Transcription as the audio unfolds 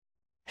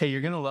Hey,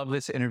 you're going to love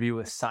this interview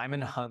with Simon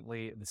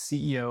Huntley, the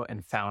CEO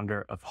and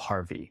founder of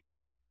Harvie.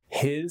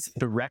 His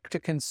direct to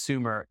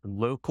consumer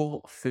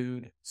local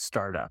food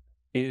startup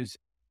is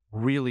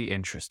really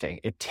interesting.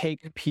 It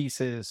takes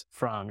pieces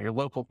from your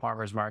local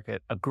farmer's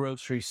market, a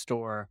grocery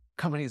store,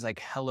 companies like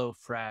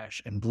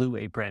HelloFresh and Blue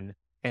Apron,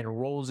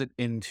 and rolls it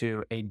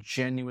into a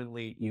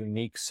genuinely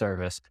unique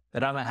service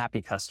that I'm a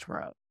happy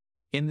customer of.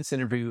 In this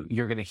interview,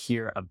 you're going to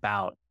hear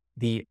about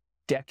the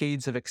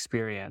decades of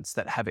experience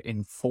that have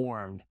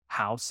informed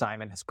how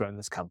Simon has grown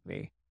this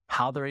company,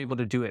 how they're able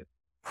to do it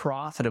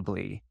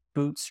profitably,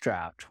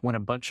 bootstrapped, when a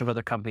bunch of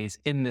other companies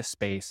in this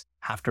space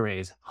have to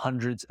raise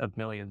hundreds of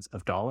millions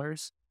of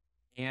dollars,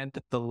 and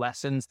the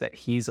lessons that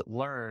he's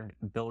learned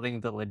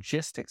building the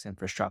logistics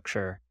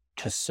infrastructure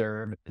to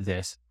serve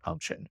this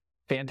function.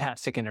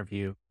 Fantastic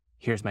interview.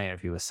 Here's my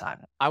interview with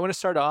Simon. I want to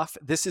start off.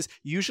 This is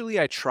usually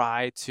I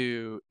try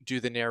to do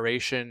the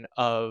narration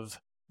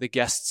of the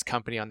guest's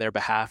company on their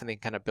behalf and they can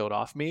kind of build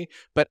off me.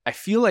 But I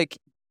feel like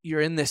you're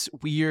in this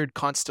weird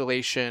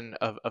constellation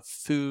of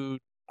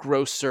food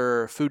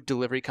grocer, food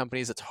delivery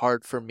companies. It's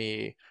hard for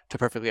me to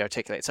perfectly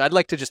articulate. So I'd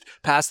like to just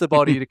pass the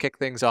ball to you to kick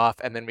things off,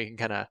 and then we can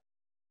kind of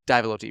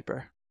dive a little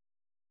deeper.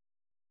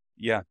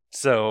 Yeah.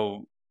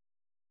 So,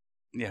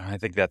 I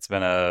think that's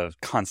been a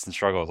constant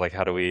struggle. Like,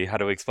 how do we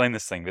explain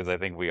this thing? Because I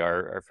think we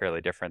are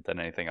fairly different than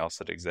anything else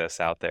that exists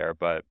out there.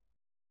 But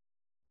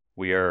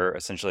we are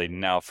essentially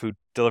now a food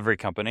delivery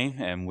company,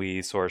 and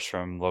we source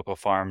from local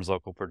farms,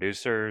 local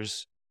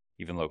producers,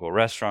 even local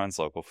restaurants,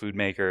 local food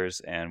makers,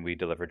 and we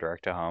deliver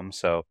direct to home.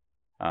 So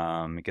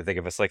you can think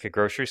of us like a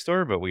grocery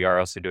store, but we are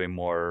also doing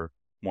more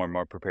and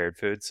more prepared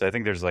foods. So I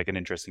think there's like an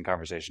interesting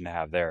conversation to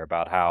have there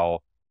about how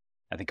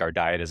I think our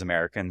diet as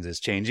Americans is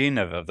changing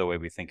of the way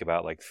we think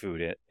about like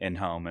food in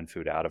home and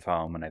food out of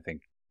home. And I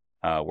think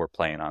we're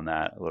playing on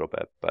that a little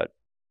bit.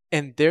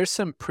 And there's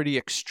some pretty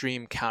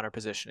extreme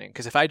counterpositioning,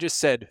 because if I just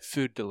said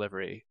food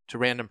delivery to a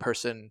random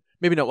person,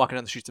 maybe not walking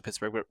down the streets of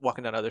Pittsburgh, but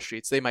walking down other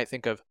streets, they might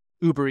think of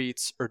Uber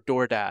Eats or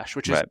DoorDash,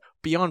 which is Right.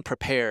 beyond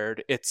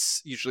prepared.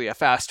 It's usually a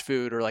fast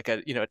food or like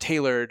a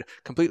tailored,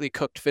 completely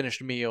cooked,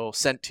 finished meal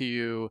sent to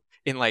you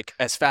in like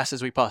as fast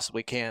as we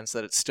possibly can so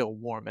that it's still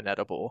warm and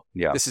edible.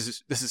 Yeah. This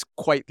is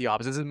quite the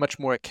opposite. This is much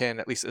more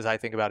akin, at least as I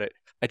think about it,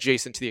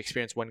 adjacent to the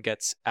experience one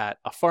gets at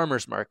a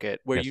farmer's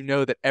market, where Yes. you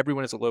know that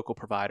everyone is a local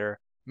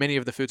provider. Many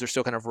of the foods are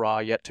still kind of raw,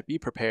 yet to be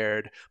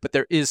prepared, but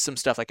there is some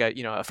stuff like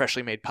a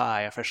freshly made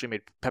pie, a freshly made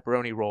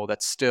pepperoni roll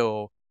that's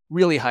still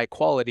really high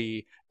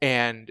quality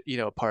and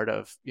part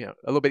of a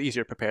little bit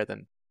easier to prepare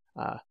than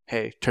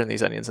hey, turn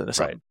these onions into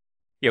salt. Right.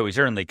 Yeah, we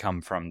certainly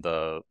come from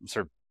the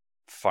sort of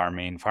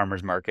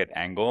farmers market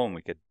angle, and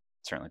we could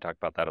certainly talk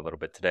about that a little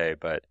bit today.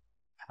 But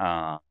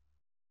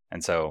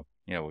and so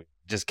we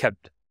just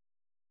kept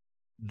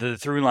the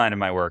through line of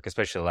my work,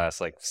 especially the last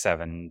like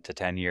 7 to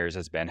 10 years,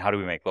 has been how do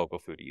we make local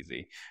food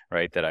easy,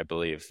 right? That I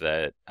believe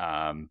that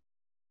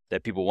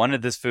that people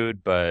wanted this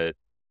food, but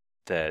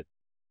that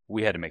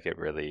we had to make it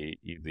really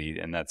easy,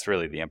 and that's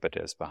really the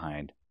impetus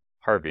behind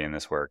Harvie and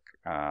this work.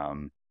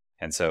 And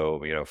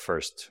so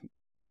first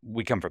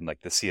we come from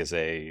like the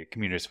CSA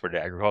community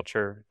supported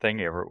agriculture thing.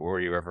 Were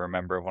you ever a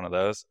member of one of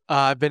those?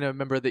 I've been a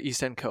member of the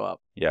East End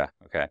Co-op. Yeah.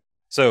 Okay.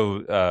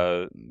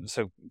 So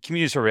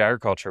community supported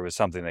agriculture was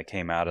something that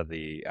came out of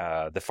the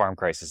farm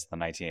crisis in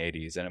the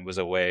 1980s, and it was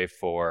a way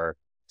for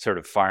sort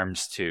of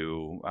farms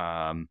to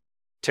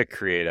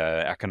create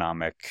an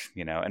economic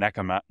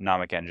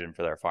engine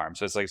for their farm.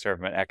 So it's like sort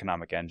of an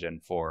economic engine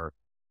for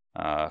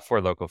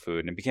local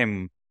food, and it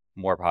became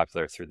more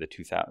popular through the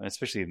 2000s,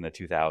 especially in the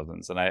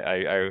 2000s. And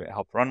I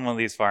helped run one of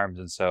these farms,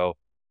 and so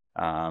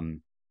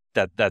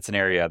that's an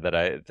area that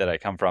I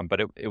come from. But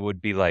it would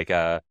be like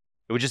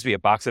it would just be a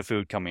box of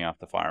food coming off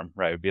the farm,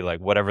 right? It would be like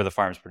whatever the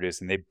farm's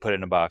producing, they put it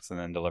in a box and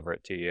then deliver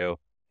it to you.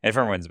 And if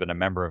everyone's been a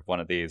member of one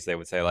of these, they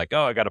would say like,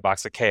 oh, I got a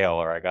box of kale,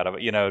 or I got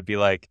it'd be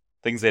like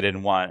things they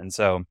didn't want. And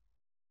so,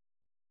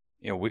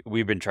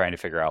 we've been trying to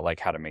figure out like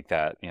how to make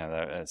that,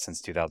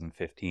 since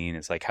 2015,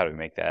 it's like, how do we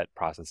make that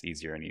process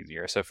easier and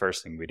easier? So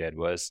first thing we did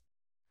was,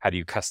 how do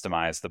you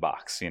customize the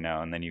box,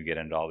 and then you get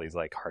into all these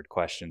like hard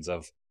questions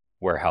of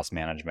warehouse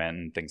management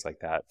and things like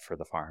that for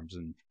the farms.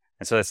 And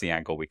so that's the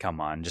angle we come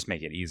on, just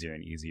make it easier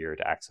and easier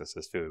to access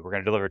this food. We're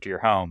going to deliver it to your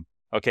home.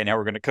 Okay, now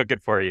we're going to cook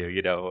it for you,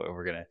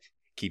 we're going to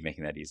keep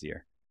making that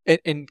easier.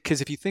 And because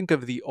if you think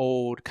of the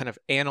old kind of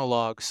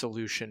analog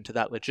solution to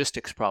that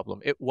logistics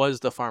problem, it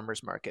was the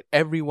farmer's market.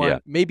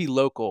 Everyone may be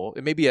local,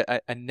 it may be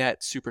a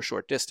net super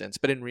short distance,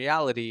 but in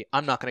reality,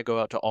 I'm not going to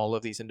go out to all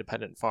of these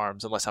independent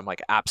farms unless I'm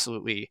like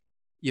absolutely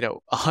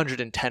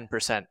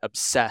 110%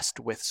 obsessed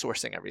with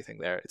sourcing everything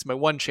there. It's my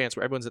one chance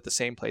where everyone's at the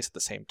same place at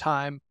the same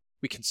time.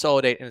 We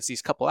consolidate, and it's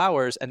these couple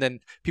hours, and then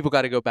people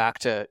got to go back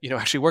to,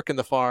 actually work in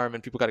the farm,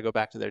 and people got to go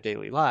back to their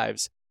daily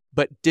lives.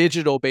 But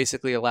digital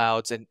basically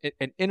allows an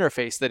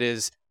interface that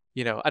is,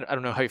 I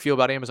don't know how you feel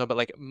about Amazon, but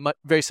like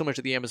very similar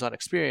to the Amazon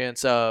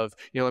experience of,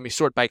 let me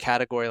sort by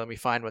category, let me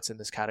find what's in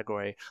this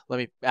category, let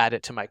me add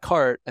it to my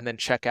cart, and then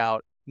check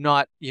out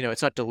not,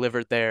 it's not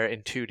delivered there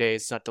in 2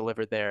 days, it's not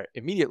delivered there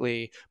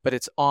immediately, but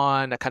it's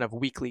on a kind of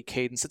weekly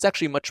cadence. It's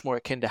actually much more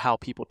akin to how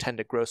people tend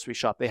to grocery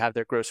shop. They have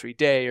their grocery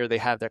day, or they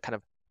have their kind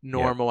of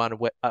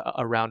normal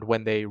around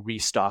when they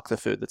restock the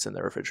food that's in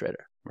the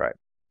refrigerator. Right.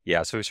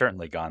 Yeah. So we've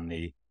certainly gone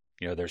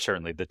there's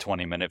certainly the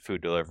 20-minute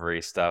food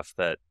delivery stuff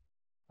that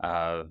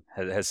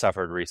has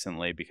suffered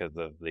recently because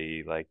of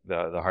the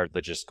hard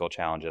logistical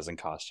challenges and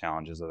cost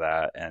challenges of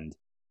that,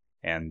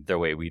 and the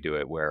way we do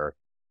it, where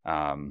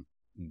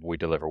we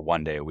deliver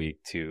 1 day a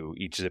week to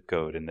each zip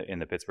code in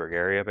the Pittsburgh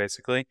area,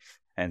 basically.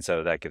 And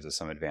so that gives us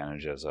some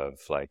advantages of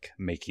like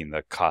making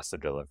the cost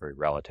of delivery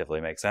relatively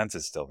make sense.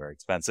 It's still very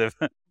expensive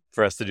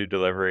for us to do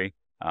delivery,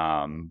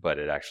 but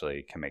it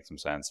actually can make some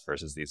sense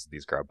versus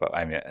these Grubhub.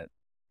 I mean,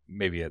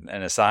 maybe an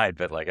aside,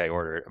 but like I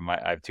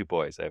have 2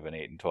 boys. I have an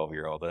 8 and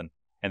 12-year-old,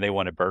 and they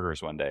wanted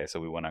burgers one day, so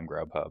we went on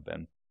Grubhub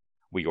and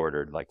we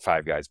ordered like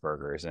Five Guys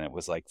burgers, and it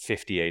was like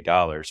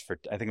 $58 for,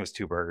 I think it was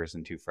 2 burgers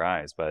and 2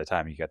 fries by the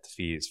time you got the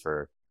fees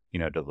for,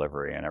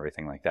 delivery and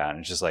everything like that. And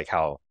it's just like,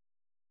 how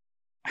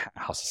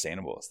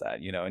sustainable is that,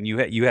 and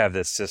you have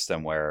this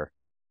system where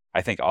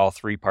I think all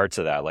 3 parts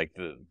of that, like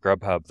the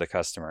Grubhub, the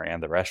customer,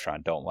 and the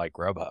restaurant don't like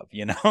Grubhub,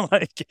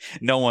 like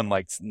no one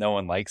likes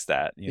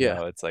that,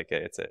 it's like,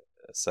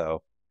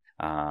 so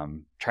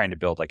trying to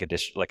build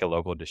like a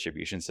local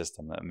distribution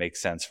system that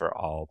makes sense for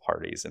all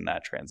parties in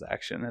that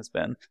transaction has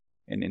been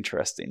an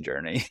interesting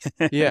journey.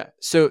 Yeah.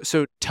 So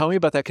tell me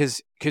about that,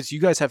 because you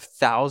guys have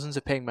thousands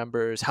of paying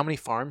members. How many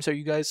farms are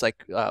you guys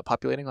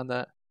populating on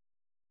that?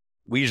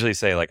 We usually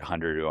say like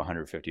 100 to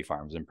 150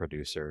 farms and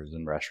producers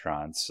and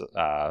restaurants.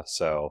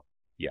 So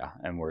yeah,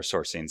 and we're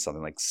sourcing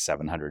something like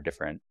 700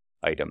 different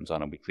items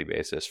on a weekly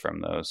basis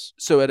from those.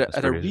 So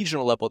at a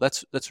regional level,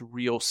 that's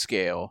real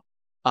scale.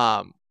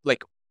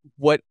 Like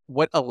what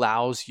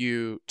allows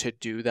you to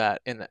do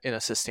that in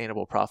a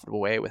sustainable, profitable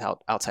way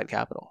without outside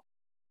capital?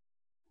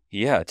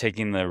 Yeah,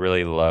 taking the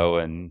really low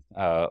and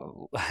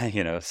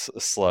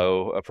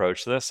slow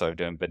approach to this. So I've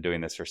been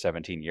doing this for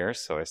 17 years.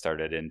 So I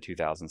started in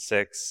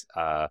 2006,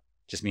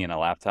 just me and a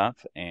laptop,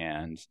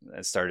 and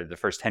I started the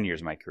first 10 years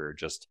of my career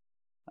just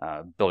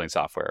building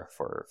software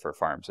for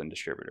farms and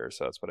distributors.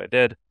 So that's what I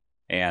did,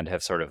 and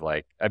have sort of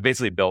I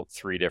basically built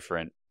 3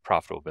 different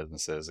profitable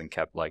businesses and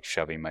kept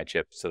shoving my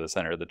chips to the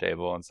center of the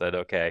table and said,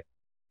 okay,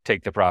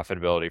 take the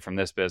profitability from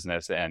this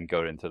business and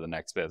go into the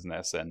next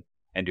business and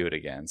do it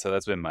again. So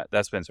that's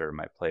been sort of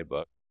my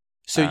playbook.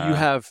 So you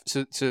have,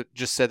 so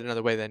just said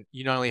another way, then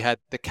you not only had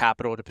the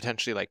capital to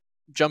potentially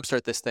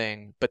jumpstart this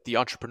thing, but the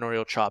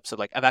entrepreneurial chops of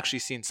I've actually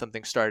seen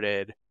something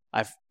started.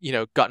 I've,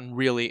 gotten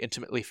really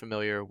intimately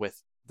familiar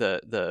with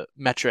the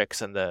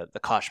metrics and the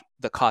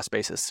cost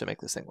basis to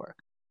make this thing work.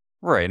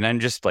 Right. And I'm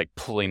just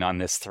pulling on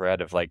this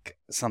thread of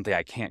something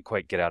I can't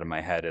quite get out of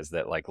my head is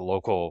that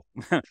local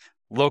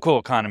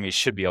economies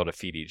should be able to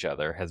feed each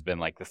other has been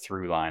the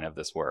through line of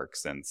this work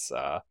since,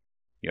 I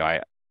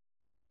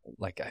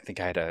think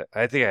I had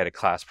a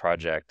class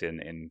project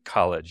in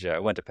college. I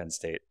went to Penn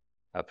State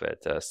up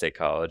at State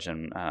College,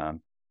 and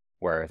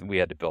where we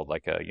had to build a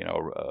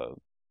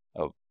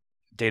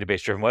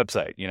database driven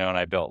website, and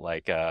I built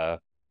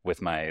with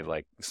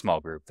my small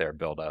group there,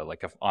 build a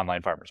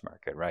online farmers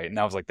market, right? And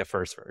that was the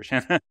first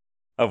version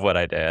of what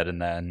I did,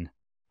 and then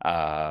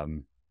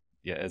so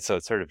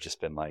it's sort of just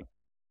been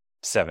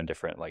 7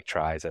 different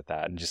tries at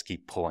that, and just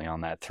keep pulling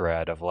on that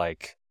thread of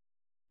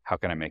how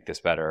can I make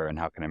this better, and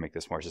how can I make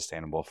this more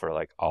sustainable for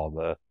all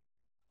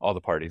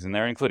the parties in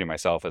there, including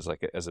myself as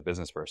as a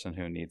business person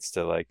who needs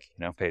to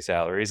pay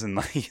salaries and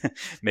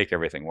make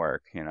everything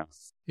work,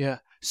 Yeah.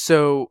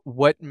 So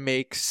what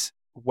makes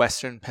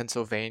Western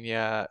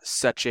Pennsylvania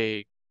such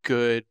a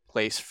good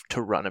place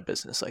to run a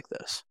business like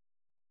this?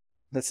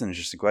 That's an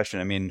interesting question.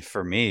 I mean,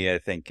 for me, I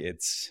think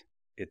it's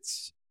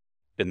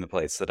been the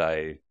place that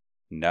I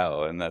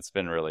know, and that's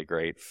been really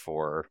great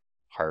for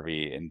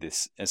Harvie in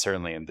this, and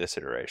certainly in this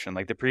iteration.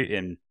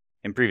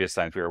 In previous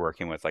times, we were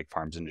working with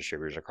farms and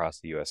distributors across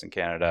the U.S. and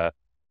Canada.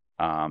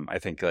 I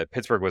think that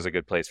Pittsburgh was a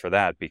good place for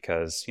that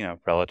because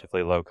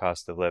relatively low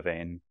cost of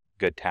living,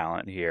 good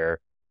talent here,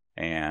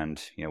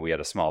 and we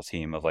had a small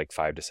team of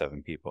 5 to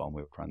 7 people, and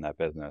we would run that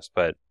business.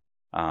 But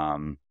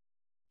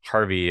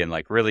Harvie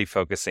and really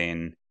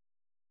focusing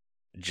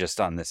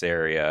just on this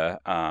area,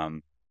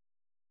 I've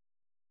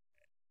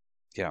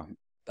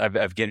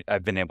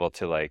been able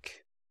to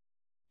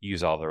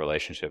use all the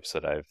relationships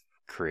that I've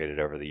created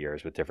over the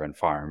years with different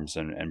farms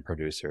and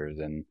producers,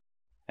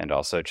 and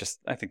also just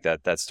I think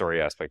that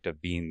story aspect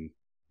of being,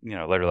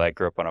 literally I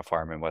grew up on a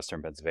farm in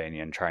Western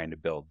Pennsylvania, and trying to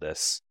build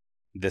this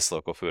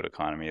local food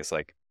economy is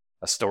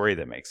a story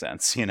that makes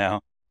sense,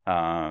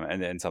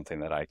 and something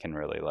that I can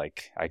really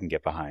I can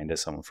get behind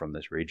as someone from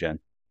this region,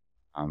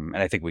 and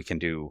I think we can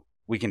do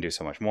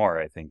so much more.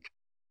 I think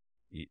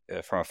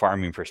from a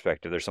farming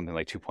perspective, there's something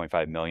like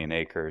 2.5 million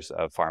acres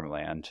of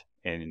farmland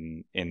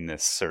in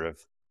this sort of,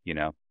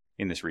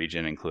 in this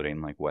region,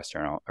 including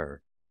Western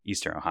or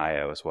Eastern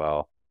Ohio as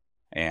well.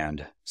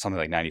 And something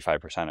like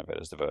 95% of it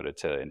is devoted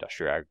to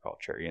industrial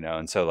agriculture,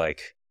 and so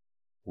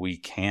we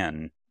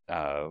can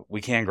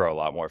we can grow a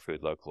lot more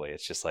food locally.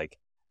 It's just like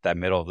that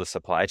middle of the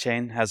supply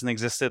chain hasn't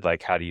existed.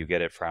 Like, how do you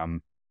get it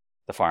from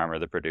the farmer,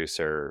 the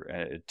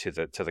producer, to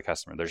the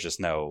customer? There's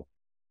no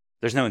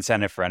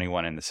incentive for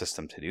anyone in the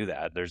system to do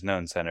that. There's no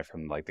incentive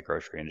from like the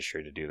grocery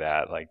industry to do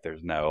that. Like,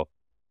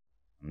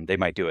 they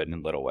might do it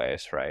in little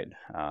ways, right?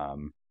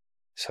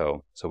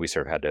 So we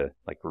sort of had to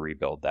like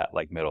rebuild that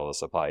like middle of the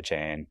supply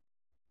chain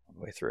all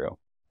the way through.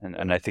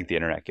 And I think the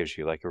internet gives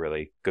you like a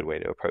really good way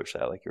to approach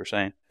that, like you were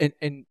saying.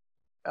 And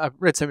I've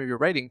read some of your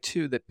writing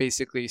too that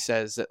basically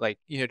says that, like,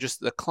 just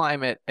the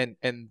climate and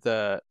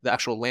the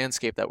actual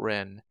landscape that we're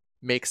in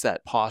makes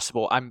that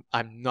possible. I'm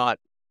not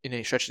in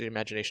any stretch of the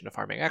imagination a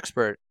farming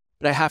expert,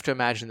 but I have to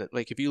imagine that,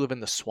 like, if you live in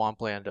the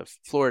swampland of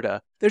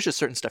Florida, there's just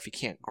certain stuff you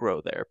can't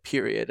grow there,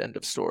 period, end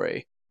of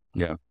story.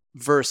 Yeah.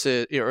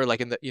 Versus, or like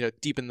in the,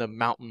 deep in the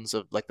mountains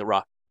of like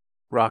the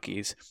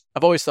Rockies.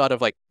 I've always thought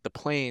of like the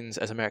plains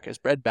as America's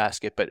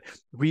breadbasket, but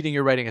reading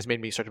your writing has made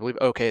me start to believe,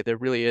 okay, there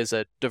really is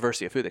a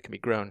diversity of food that can be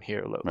grown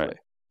here locally. Right.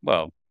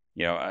 Well,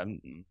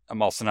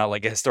 I'm also not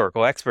like a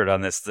historical expert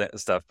on this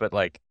stuff, but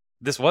like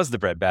this was the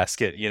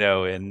breadbasket,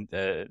 in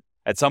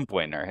at some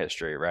point in our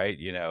history, right?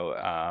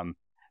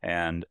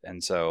 And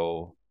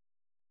so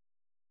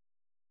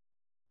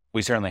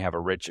we certainly have a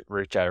rich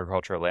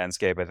agricultural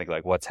landscape. I think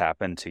like what's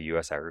happened to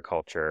U.S.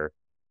 agriculture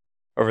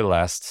over the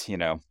last,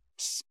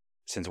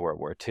 since World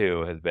War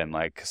II has been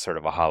like sort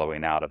of a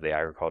hollowing out of the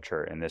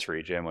agriculture in this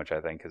region, which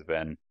I think has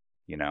been,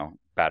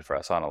 bad for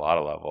us on a lot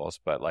of levels.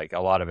 But like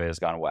a lot of it has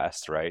gone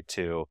west, right,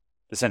 to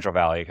the Central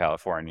Valley of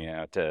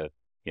California, to,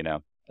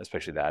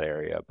 especially that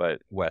area,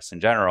 but west in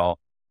general.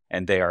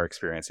 And they are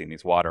experiencing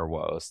these water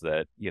woes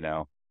that,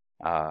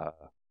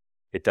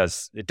 it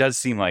does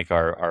seem like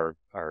our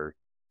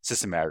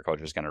system of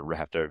agriculture is going to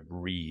have to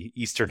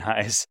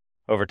re-Easternize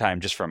over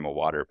time, just from a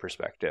water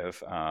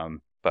perspective.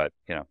 But,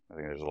 I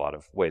think there's a lot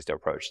of ways to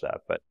approach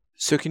that. But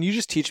so can you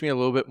just teach me a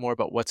little bit more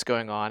about what's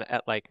going on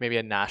at like maybe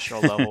a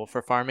national level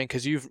for farming?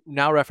 Because you've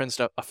now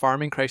referenced a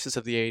farming crisis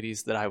of the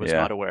 80s that I was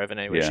not aware of in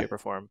any way, shape, or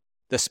form.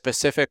 The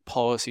specific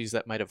policies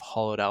that might have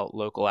hollowed out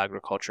local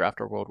agriculture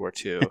after World War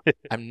II,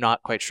 I'm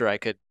not quite sure I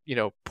could,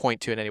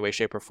 point to in any way,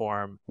 shape, or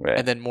form. Right.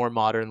 And then more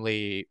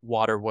modernly,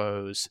 water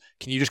woes.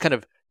 Can you just kind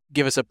of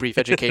give us a brief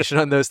education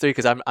on those three?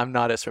 Because I'm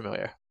not as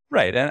familiar.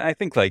 Right. And I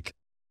think like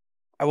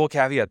I will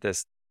caveat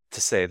this to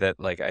say that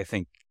like I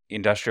think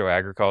industrial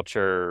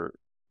agriculture,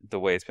 the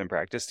way it's been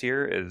practiced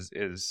here has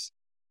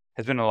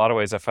been in a lot of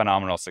ways a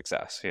phenomenal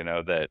success.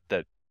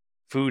 That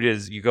food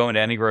is, you go into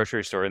any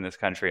grocery store in this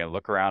country and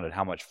look around at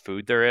how much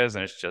food there is,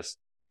 and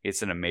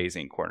it's an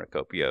amazing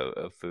cornucopia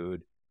of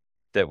food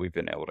that we've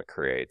been able to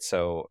create.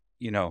 So,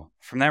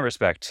 from that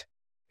respect,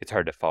 it's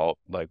hard to fault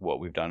like what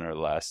we've done over the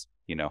last,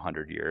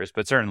 100 years.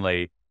 But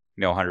certainly,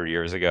 100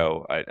 years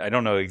ago, I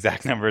don't know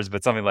exact numbers,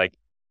 but something like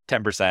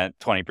 10%,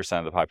 20%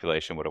 of the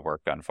population would have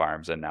worked on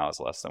farms, and now it's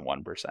less than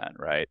 1%,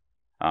 right?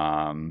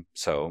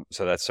 So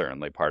that's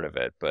certainly part of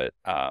it. But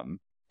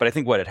I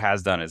think what it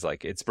has done is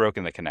like it's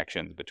broken the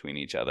connections between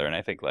each other. And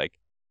I think like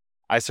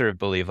I sort of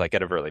believe like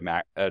at a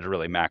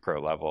really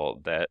macro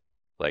level that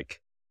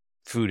like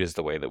food is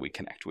the way that we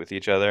connect with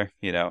each other,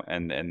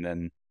 and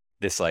then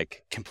this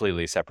like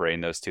completely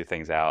separating those two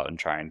things out and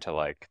trying to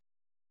like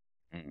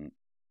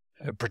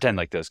pretend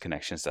like those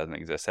connections doesn't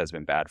exist has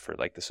been bad for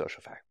like the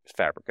social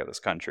fabric of this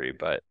country.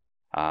 But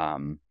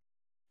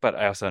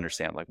I also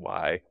understand like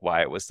why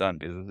it was done,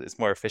 because it's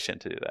more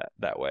efficient to do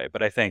that way.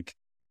 But I think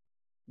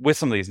with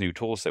some of these new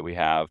tools that we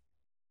have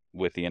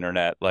with the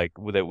internet, like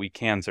that we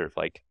can sort of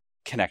like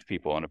connect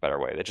people in a better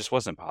way that just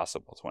wasn't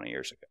possible 20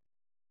 years ago.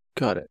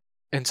 Got it.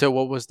 And so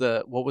what was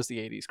the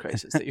 80s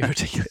crisis that you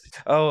articulated?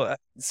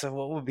 So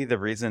what would be the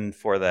reason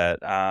for that?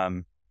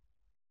 I'll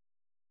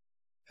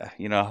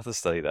have to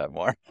study that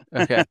more.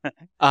 Okay.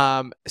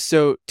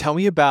 So tell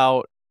me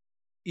about,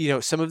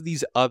 some of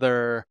these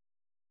other,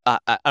 I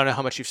don't know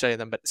how much you've studied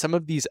them, but some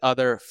of these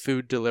other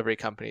food delivery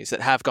companies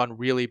that have gone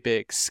really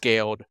big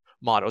scaled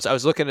models. I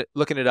was looking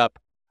it up.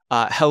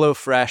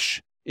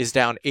 HelloFresh is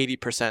down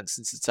 80%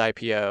 since its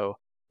IPO.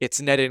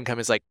 Its net income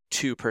is like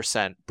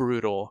 2%,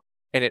 brutal,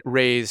 and it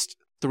raised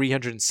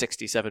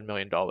 $367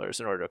 million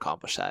in order to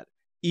accomplish that.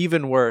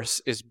 Even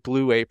worse is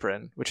Blue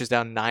Apron, which is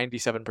down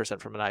 97%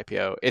 from an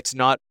IPO. It's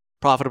not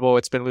profitable.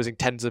 It's been losing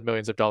tens of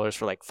millions of dollars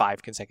for like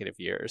 5 consecutive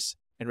years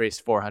and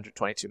raised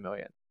 $422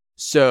 million.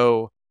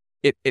 So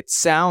it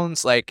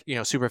sounds like,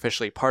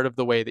 superficially, part of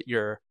the way that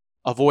you're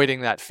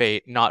avoiding that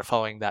fate, not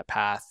following that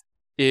path,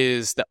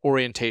 is the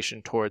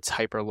orientation towards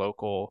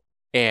hyperlocal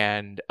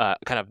and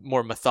kind of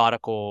more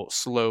methodical,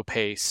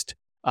 slow-paced,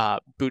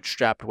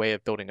 bootstrapped way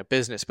of building a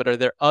business. But are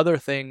there other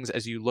things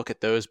as you look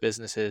at those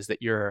businesses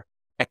that you're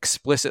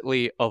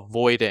explicitly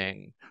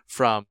avoiding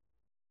from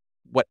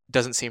what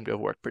doesn't seem to have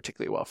worked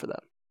particularly well for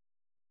them?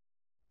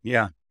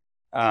 Yeah.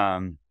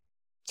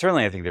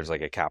 Certainly I think there's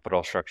like a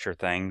capital structure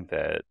thing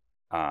that,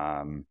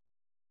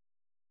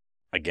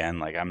 again,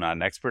 like I'm not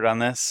an expert on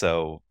this.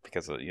 So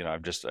because,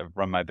 I've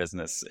run my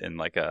business in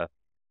like a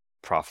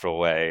profitable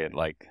way,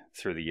 like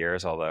through the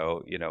years,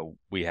 although,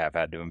 we have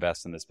had to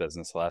invest in this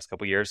business the last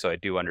couple of years. So I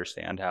do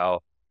understand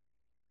how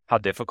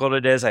difficult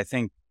it is. I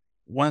think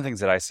one of the things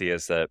that I see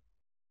is that,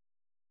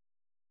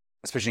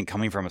 especially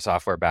coming from a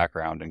software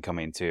background and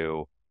coming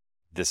to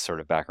this sort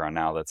of background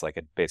now that's like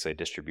basically a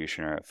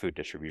distribution or a food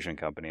distribution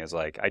company, is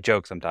like, I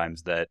joke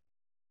sometimes that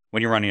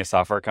when you're running a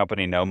software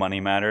company, no money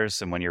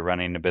matters. And when you're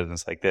running a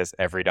business like this,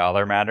 every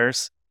dollar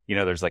matters.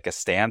 There's like a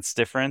stance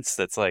difference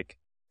that's like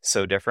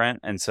so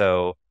different. And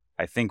so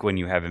I think when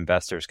you have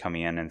investors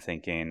coming in and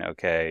thinking,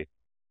 okay,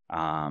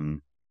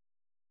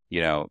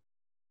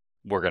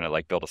 we're going to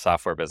like build a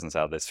software business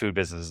out of this. Food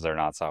businesses are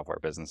not software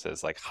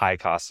businesses, like high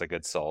costs of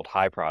goods sold,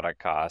 high product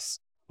costs,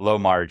 low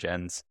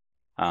margins.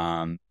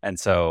 And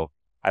so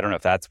I don't know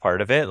if that's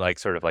part of it, like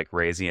sort of like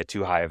raising it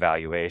too high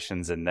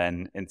valuations, and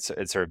then it's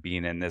sort of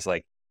being in this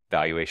like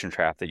valuation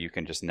trap that you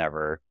can just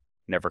never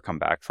come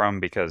back from.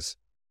 Because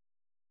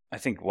I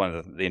think one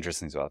of the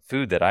interesting things about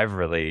food that I've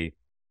really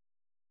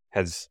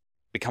has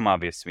become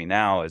obvious to me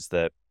now is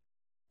that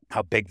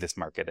how big this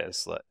market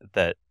is,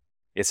 that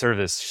it's sort of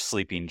this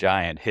sleeping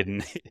giant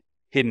hidden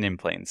in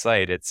plain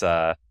sight. It's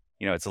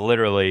it's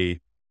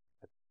literally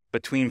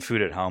between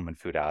food at home and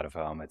food out of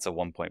home, it's a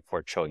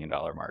 $1.4 trillion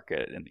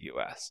market in the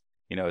US.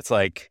 It's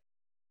like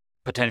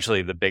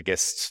potentially the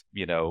biggest,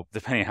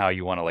 depending on how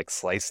you want to like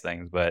slice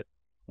things, but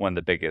one of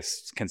the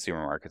biggest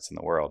consumer markets in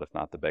the world, if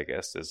not the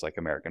biggest, is like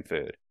American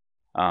food.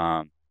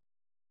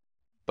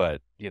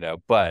 But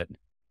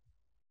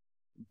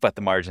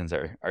the margins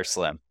are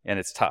slim, and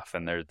it's tough,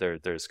 and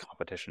there's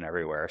competition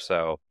everywhere.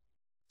 So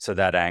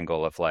that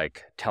angle of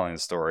like telling the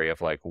story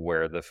of like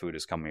where the food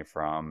is coming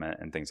from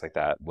and things like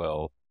that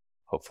will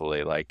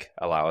hopefully like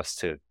allow us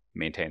to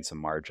maintain some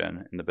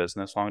margin in the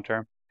business long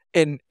term.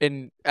 And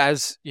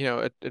as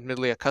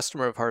admittedly a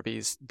customer of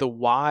Harvey's, the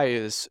why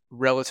is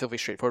relatively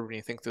straightforward when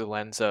you think through the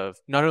lens of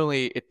not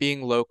only it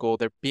being local,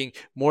 there being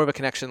more of a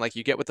connection like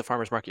you get with the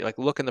farmer's market, like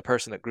looking the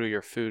person that grew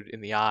your food in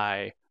the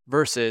eye,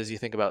 versus you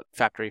think about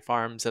factory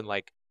farms and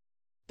like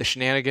the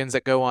shenanigans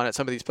that go on at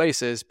some of these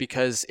places,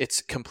 because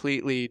it's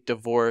completely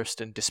divorced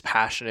and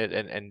dispassionate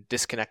and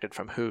disconnected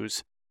from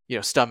whose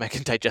stomach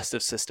and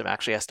digestive system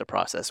actually has to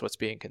process what's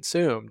being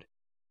consumed.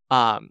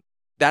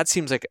 That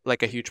seems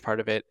like a huge part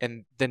of it.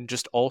 And then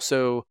just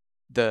also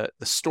the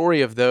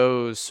story of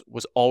those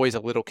was always a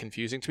little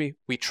confusing to me.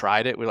 We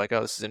tried it. We're like,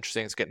 oh, this is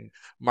interesting. It's getting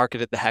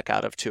marketed the heck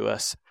out of to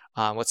us.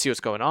 Let's see what's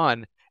going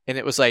on. And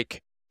it was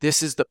like,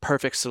 this is the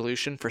perfect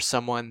solution for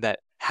someone that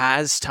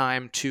has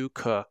time to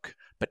cook,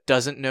 but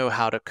doesn't know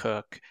how to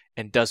cook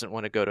and doesn't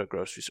want to go to a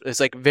grocery store. It's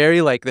like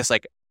very like this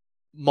like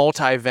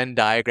multi-Venn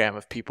diagram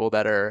of people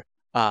that are,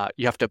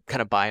 you have to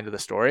kind of buy into the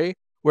story.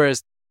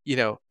 Whereas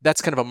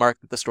that's kind of a mark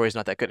that the story is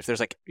not that good. If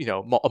there's like,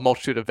 a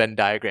multitude of Venn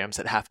diagrams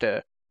that have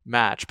to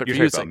match. But you're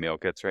talking about meal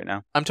kits right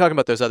now? I'm talking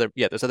about those other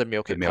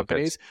meal kit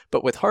companies. Kits.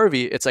 But with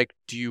Harvie, it's like,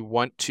 do you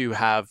want to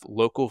have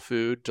local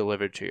food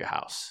delivered to your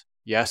house?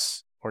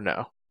 Yes or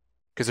no?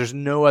 Because there's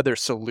no other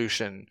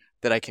solution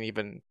that I can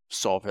even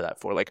solve for that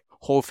for. Like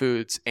Whole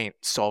Foods ain't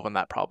solving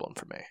that problem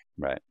for me.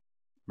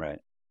 Right.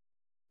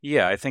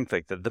 Yeah, I think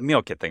like the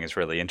meal kit thing is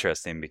really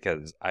interesting,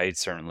 because I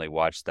certainly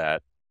watched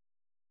that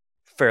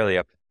fairly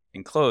up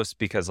and close,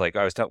 because like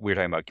we were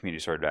talking about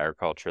community supported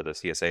agriculture, the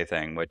CSA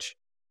thing, which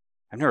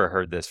I've never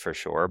heard this for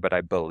sure, but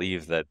I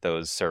believe that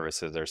those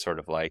services are sort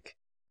of like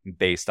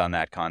based on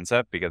that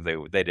concept, because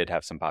they did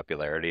have some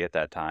popularity at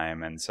that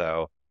time. And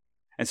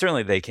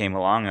certainly they came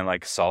along and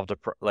like solved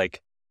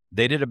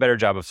they did a better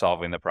job of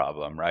solving the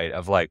problem, right?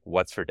 Of like,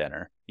 what's for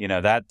dinner?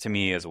 That to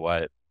me is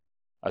what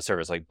a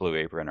service like Blue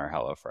Apron or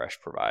HelloFresh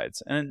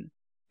provides. And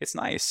it's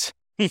nice,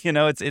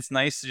 it's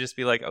nice to just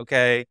be like,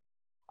 okay,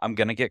 I'm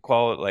going to get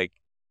quality, like,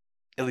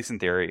 at least in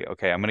theory,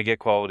 okay, I'm going to get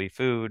quality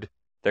food.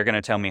 They're going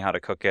to tell me how to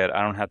cook it.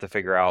 I don't have to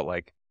figure out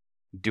like,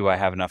 do I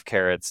have enough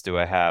carrots? Do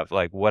I have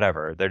like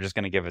whatever? They're just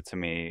going to give it to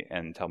me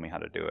and tell me how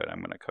to do it. I'm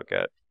going to cook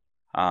it.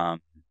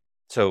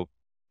 So,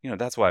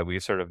 that's why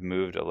we've sort of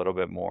moved a little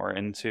bit more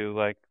into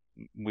like,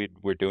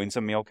 we're doing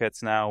some meal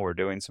kits now. We're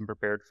doing some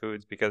prepared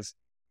foods, because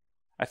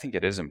I think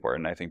it is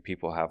important. I think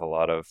people have a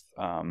lot of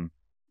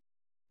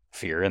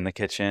fear in the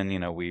kitchen.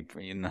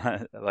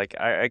 Like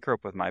I grew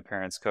up with my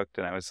parents cooked,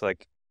 and I was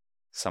like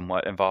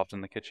somewhat involved in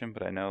the kitchen,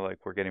 but I know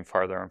like we're getting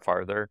farther and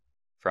farther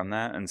from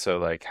that. And so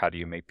like, how do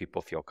you make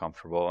people feel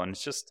comfortable? And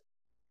it's just,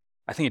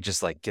 I think it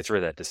just like gets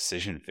rid of that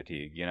decision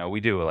fatigue.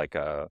 We do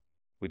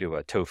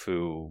a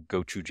tofu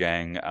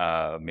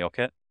gochujang meal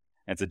kit.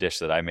 It's a dish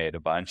that I made a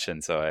bunch,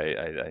 and so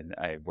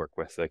I work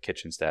with the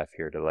kitchen staff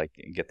here to like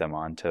get them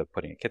on to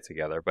putting a kit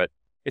together. But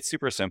it's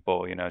super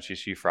simple, it's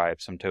just you fry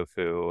up some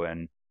tofu,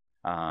 and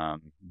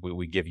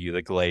we give you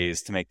the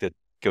glaze to make the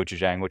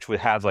gochujang, which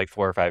would have like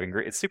 4 or 5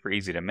 ingredients. It's super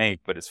easy to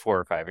make, but it's 4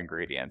 or 5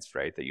 ingredients,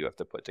 right, that you have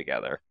to put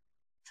together.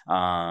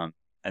 And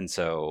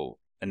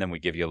then we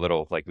give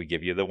you we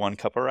give you the 1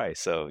 cup of rice.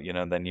 So,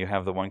 then you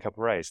have the 1 cup of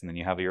rice, and then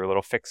you have your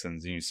little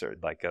fixins, and you serve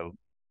like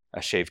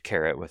a shaved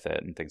carrot with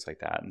it and things like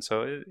that. And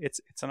so it's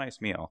a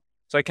nice meal.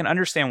 So I can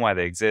understand why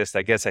they exist.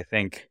 I guess I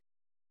think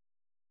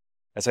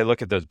as I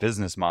look at those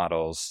business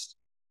models,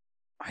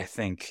 I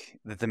think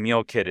that the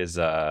meal kit is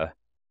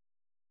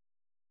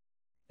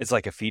it's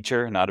like a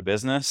feature, not a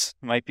business,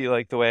 might be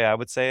like the way I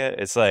would say it.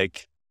 It's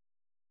like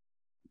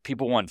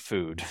people want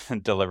food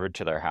delivered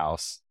to their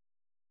house,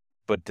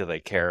 but do they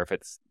care if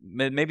it's,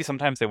 maybe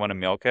sometimes they want a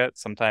meal kit,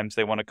 sometimes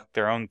they want to cook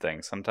their own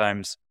thing,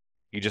 sometimes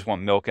you just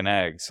want milk and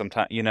eggs,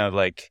 sometimes,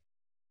 like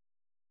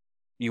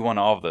you want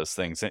all of those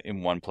things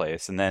in one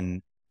place. And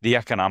then the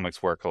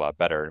economics work a lot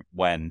better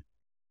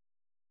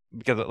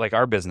because like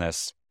our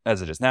business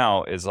as it is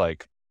now is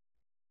like,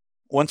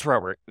 once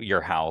we're at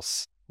your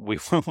house, we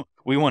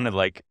want to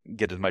like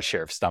get as much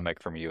share of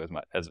stomach from you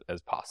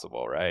as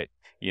possible, right?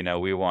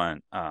 We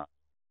want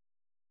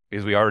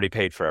because we already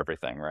paid for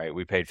everything, right?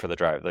 We paid for the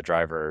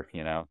driver,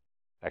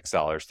 X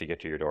dollars to get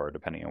to your door,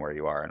 depending on where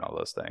you are and all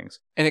those things.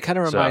 And it kind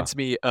of reminds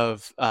me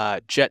of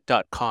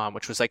Jet.com,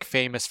 which was like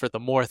famous for the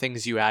more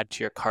things you add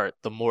to your cart,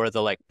 the more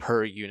the like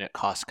per unit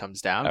cost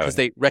comes down, because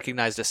they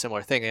recognized a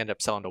similar thing. They end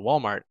up selling to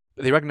Walmart,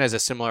 but they recognize a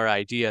similar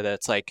idea that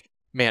it's like,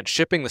 man,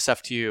 shipping the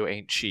stuff to you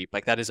ain't cheap.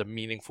 Like that is a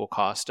meaningful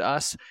cost to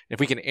us. And if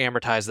we can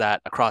amortize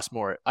that across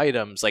more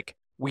items, like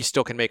we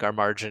still can make our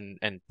margin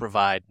and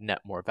provide net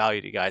more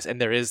value to you guys.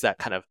 And there is that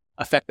kind of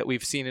effect that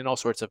we've seen in all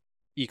sorts of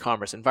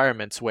e-commerce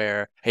environments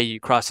where, hey, you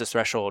cross this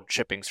threshold,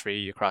 shipping's free.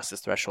 You cross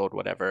this threshold,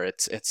 whatever.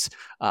 It's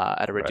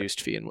at a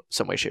reduced fee in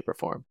some way, shape, or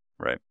form.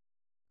 Right.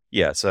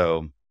 Yeah.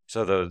 So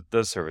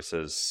those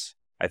services,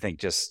 I think,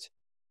 just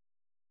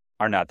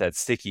are not that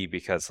sticky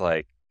because,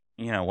 like,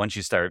 once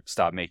you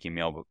stop making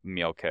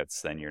meal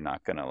kits, then you're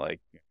not gonna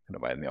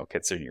buy the meal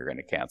kits and you're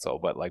gonna cancel.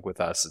 But like with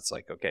us, it's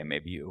like, okay,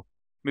 maybe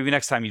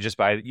next time you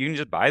can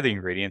just buy the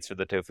ingredients for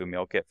the tofu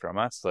meal kit from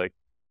us. Like,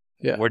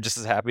 yeah, we're just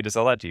as happy to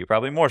sell that to you,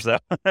 probably more so.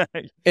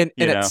 and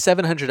at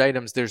 700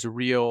 items, there's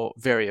real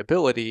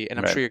variability, and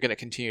I'm sure you're going to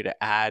continue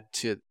to add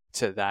to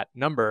that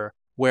number.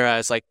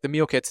 Whereas like the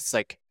meal kits, it's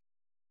like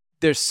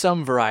there's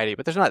some variety,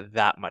 but there's not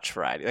that much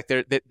variety.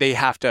 Like they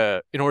have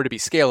to, in order to be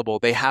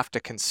scalable, they have to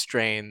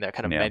constrain their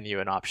kind of menu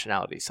and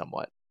optionality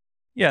somewhat.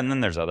 Yeah, and then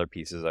there's other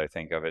pieces I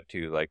think of it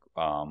too. Like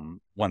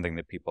one thing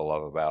that people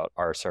love about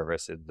our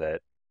service is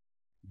that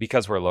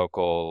because we're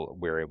local,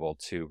 we're able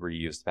to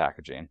reuse the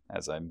packaging.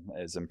 As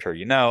I'm sure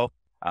you know,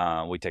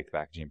 we take the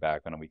packaging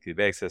back on a weekly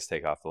basis,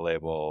 take off the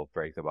label,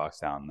 break the box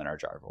down, and then our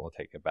driver will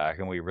take it back,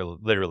 and we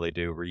literally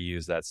do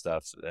reuse that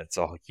stuff. So that's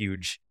a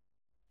huge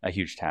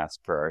task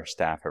for our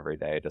staff every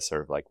day to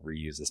sort of like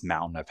reuse this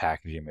mountain of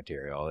packaging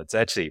material. It's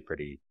actually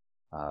pretty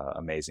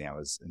amazing. I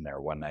was in there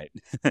one night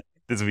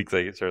this week,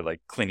 like sort of like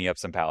cleaning up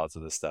some pallets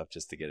of this stuff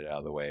just to get it out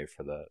of the way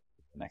for the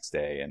next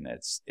day, and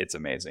it's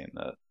amazing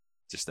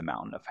just the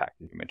mountain of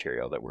packaging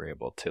material that we're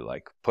able to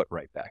like put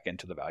right back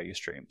into the value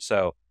stream.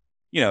 So,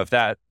 if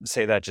that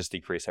just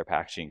decreased our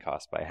packaging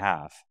cost by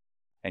half,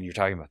 and you're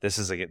talking about this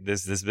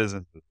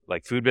business,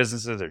 like food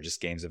businesses are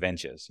just games of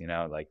inches,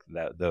 like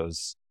that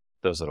those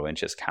little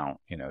inches count,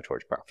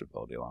 towards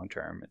profitability long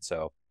term. And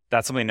so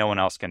that's something no one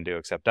else can do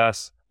except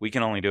us. We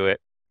can only do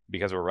it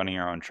because we're running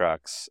our own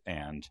trucks,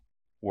 and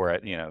we're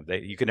at,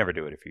 you could never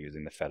do it if you're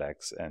using the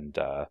FedEx and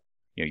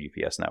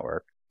UPS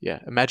network. Yeah,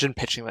 imagine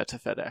pitching that to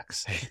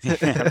FedEx.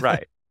 Yeah,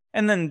 right.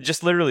 And then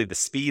just literally the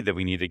speed that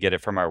we need to get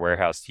it from our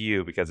warehouse to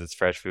you, because it's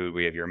fresh food.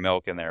 We have your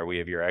milk in there. We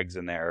have your eggs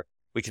in there.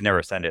 We can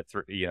never send it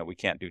through. We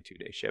can't do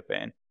 2-day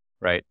shipping,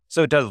 right?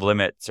 So it does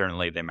limit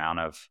certainly the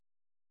amount of,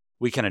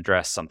 we can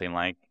address something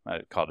like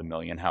called 1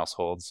 million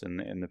households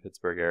in the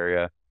Pittsburgh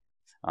area,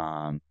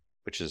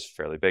 which is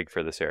fairly big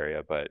for this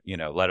area. But,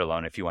 let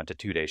alone if you went to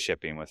 2-day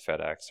shipping with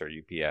FedEx or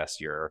UPS,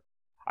 you're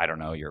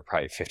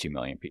probably 50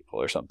 million people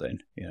or something,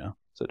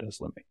 So it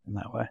does limit in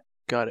that way.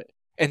 Got it.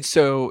 And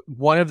so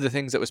one of the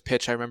things that was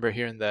pitched, I remember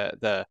hearing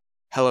the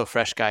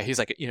HelloFresh guy, he's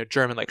like,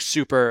 German, like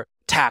super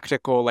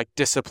tactical, like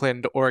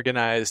disciplined,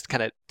 organized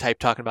kind of type,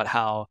 talking about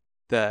how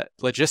the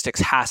logistics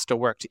has to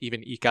work to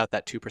even eke out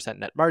that 2%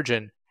 net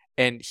margin.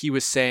 And he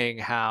was saying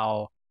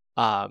how,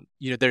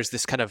 there's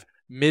this kind of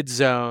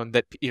mid-zone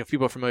that,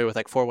 people are familiar with,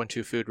 like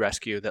 412 Food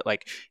Rescue, that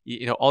like,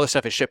 all the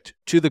stuff is shipped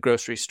to the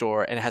grocery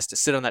store and it has to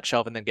sit on that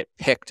shelf and then get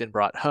picked and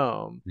brought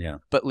home. Yeah.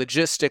 But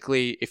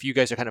logistically, if you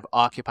guys are kind of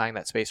occupying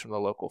that space from the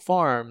local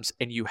farms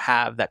and you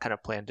have that kind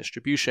of planned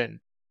distribution,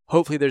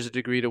 hopefully there's a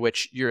degree to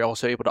which you're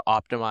also able to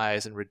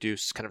optimize and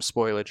reduce kind of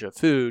spoilage of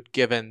food,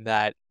 given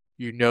that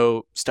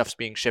stuff's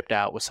being shipped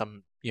out with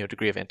some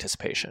degree of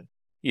anticipation.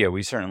 Yeah,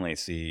 we certainly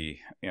see,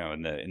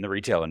 in the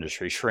retail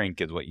industry, shrink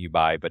is what you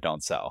buy but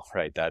don't sell,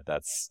 right?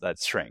 That's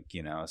shrink,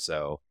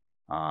 So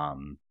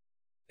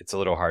it's a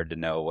little hard to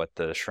know what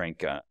the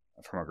shrink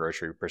from a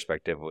grocery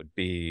perspective would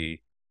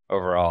be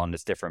overall, and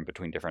it's different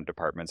between different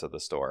departments of the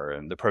store.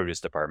 And the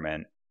produce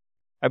department,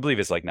 I believe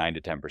it's like 9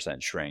 to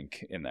 10%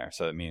 shrink in there.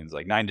 So it means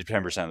like 9 to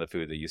 10% of the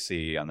food that you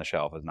see on the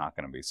shelf is not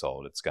going to be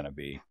sold. It's going to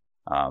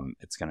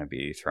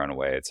be thrown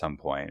away at some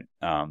point.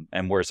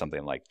 And we're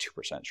something like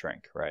 2%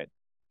 shrink, right?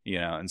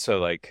 And so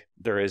like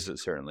there is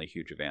certainly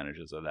huge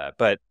advantages of that.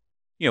 But,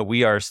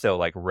 we are still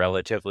like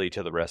relatively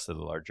to the rest of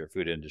the larger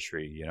food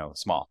industry,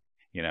 small.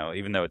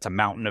 even though it's a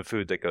mountain of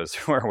food that goes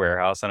through our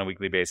warehouse on a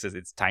weekly basis,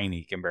 it's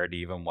tiny compared to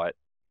even what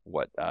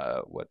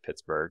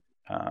Pittsburgh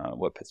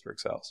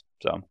sells.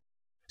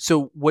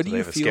 So what do they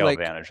you have a feel scale like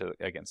advantage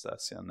against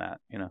us in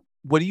that,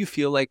 what do you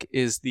feel like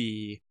is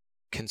the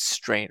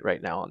constraint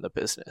right now on the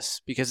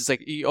business? Because it's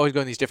like you always go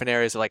in these different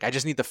areas of like, I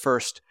just need the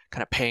first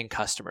kind of paying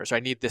customers, or I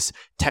need this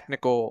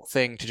technical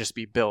thing to just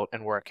be built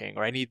and working,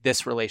 or I need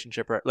this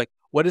relationship, or like,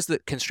 what does the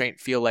constraint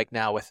feel like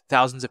now with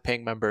thousands of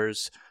paying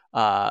members,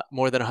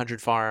 more than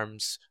 100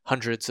 farms,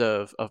 hundreds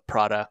of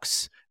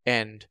products,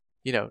 and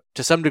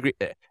to some degree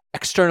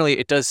externally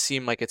it does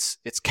seem like it's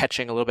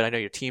catching a little bit. I know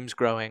your team's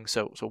growing,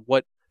 so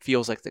what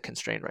feels like the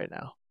constraint right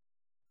now?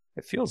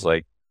 It feels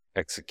like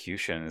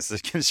execution is the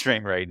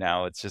constraint right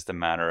now. It's just a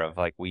matter of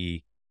like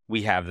we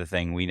have the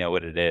thing, we know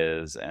what it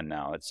is, and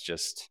now it's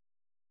just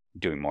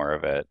doing more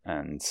of it.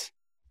 And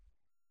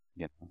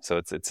so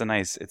it's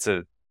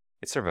sort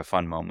of a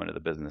fun moment of the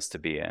business to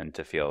be in,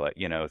 to feel like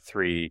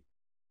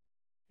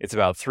it's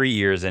about 3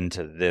 years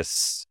into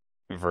this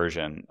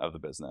version of the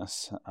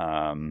business.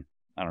 I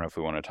don't know if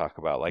we want to talk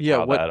about like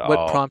how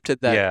what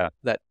prompted that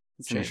that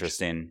it's change?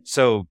 Interesting.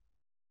 So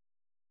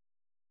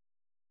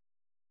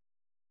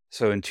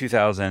in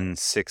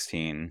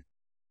 2016,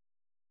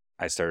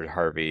 I started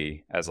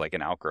Harvie as like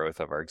an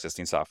outgrowth of our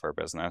existing software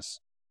business,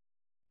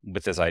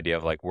 with this idea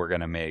of like, we're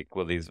going to make,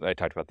 I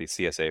talked about these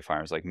CSA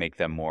farms, like make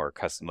them more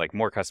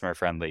customer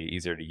friendly,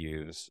 easier to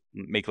use,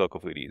 make local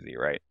food easy.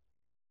 Right.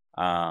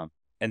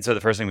 And so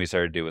the first thing we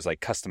started to do was like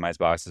customize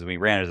boxes. We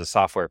ran it as a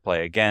software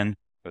play. Again,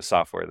 it was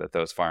software that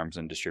those farms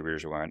and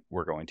distributors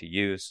were going to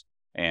use.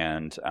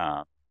 And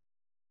I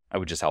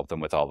would just help them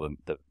with all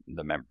the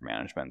member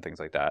management and things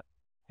like that.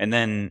 And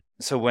then,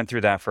 so went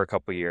through that for a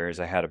couple of years.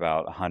 I had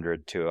about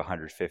 100 to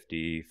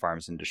 150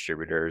 farms and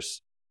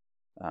distributors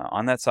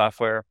on that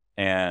software.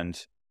 And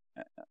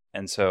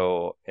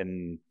so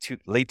in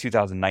late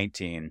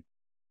 2019,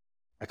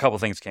 a couple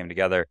of things came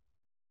together.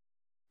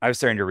 I was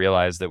starting to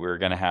realize that we were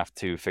going to have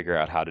to figure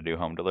out how to do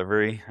home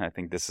delivery. I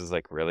think this is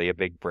like really a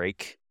big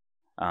break.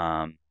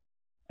 And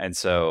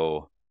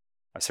so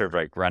I started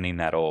like running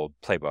that old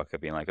playbook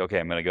of being like, okay,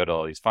 I'm going to go to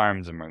all these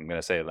farms and I'm going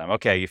to say to them,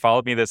 okay, you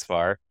followed me this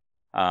far.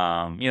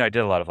 I did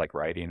a lot of like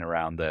writing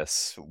around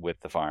this with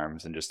the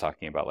farms and just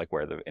talking about like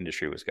where the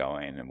industry was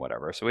going and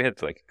whatever. So we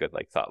had like a good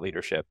like thought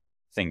leadership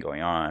thing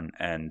going on.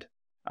 And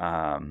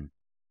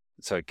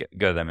so I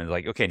go to them and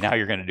like, okay, now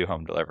you're going to do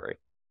home delivery.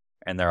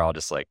 And they're all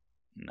just like,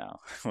 no,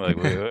 like,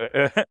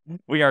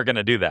 we aren't going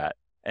to do that.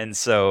 And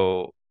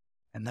so,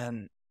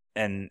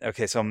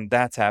 okay, so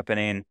that's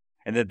happening.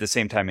 And then at the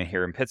same time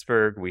here in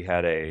Pittsburgh,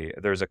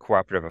 there's a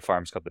cooperative of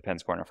farms called the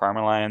Penn's Corner Farm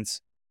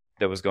Alliance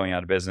that was going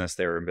out of business.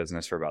 They were in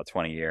business for about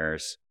 20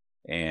 years.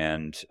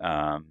 And,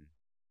 a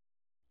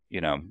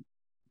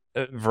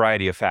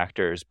variety of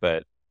factors,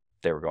 but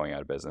they were going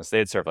out of business. They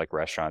had served like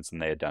restaurants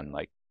and they had done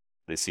like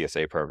the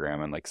CSA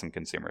program and like some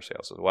consumer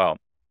sales as well.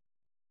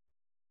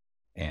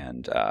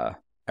 And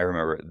I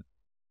remember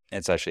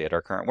it's actually at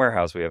our current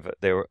warehouse.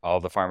 All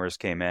the farmers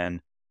came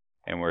in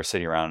and we're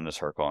sitting around in a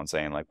circle and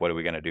saying like, what are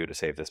we going to do to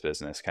save this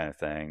business kind of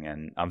thing?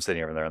 And I'm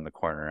sitting over there in the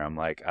corner and I'm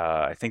like,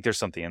 I think there's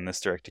something in this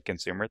direct to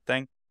consumer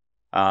thing.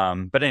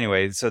 But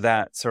anyway, so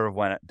that sort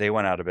of they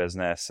went out of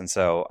business. And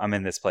so I'm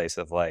in this place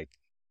of like,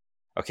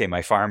 okay,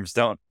 my farms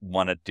don't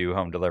want to do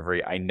home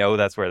delivery. I know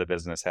that's where the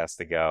business has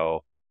to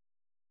go.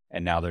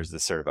 And now there's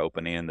this sort of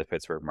opening in the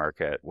Pittsburgh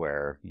market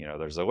where,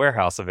 there's a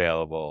warehouse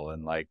available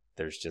and like,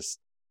 there's just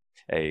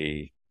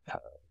I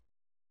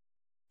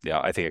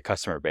think a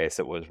customer base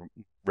that was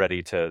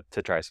ready to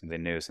try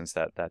something new, since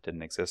that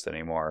didn't exist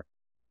anymore.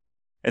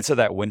 And so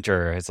that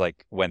winter has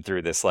like went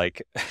through this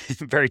like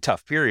very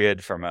tough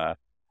period from a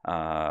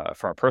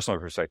personal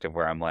perspective,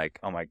 where I'm like,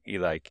 oh my,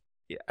 like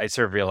I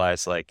sort of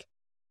realized like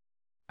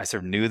I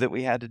sort of knew that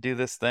we had to do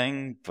this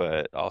thing,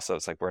 but also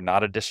it's like we're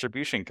not a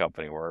distribution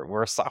company,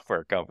 we're a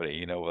software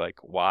company, like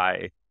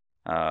why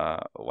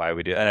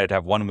we do. And I'd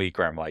have 1 week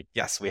where I'm like,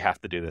 yes, we have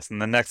to do this,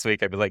 and the next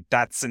week I'd be like,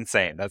 that's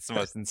insane, that's the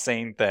most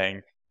insane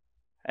thing.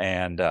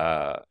 And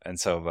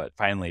so, but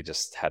finally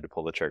just had to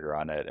pull the trigger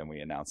on it, and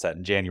we announced that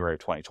in January of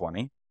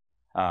 2020.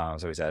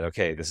 So we said,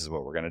 okay, this is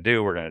what we're going to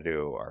do. We're going to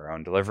do our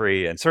own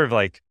delivery, and sort of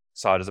like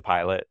saw it as a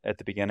pilot at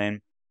the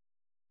beginning,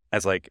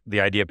 as like the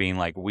idea being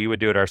like we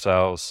would do it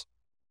ourselves.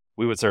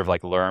 We would sort of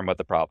like learn what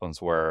the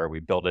problems were. We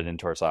build it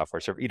into our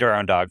software, sort of eat our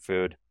own dog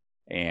food,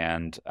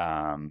 and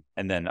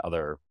then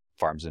other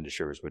farms and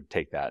distributors would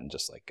take that and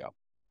just like go.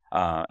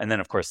 And then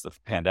of course the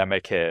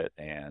pandemic hit,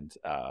 and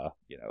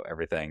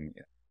everything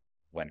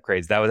went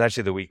crazy. That was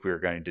actually the week we were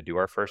going to do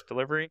our first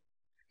delivery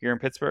here in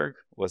Pittsburgh,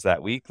 was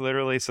that week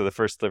literally. So the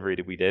first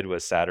delivery we did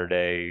was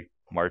Saturday,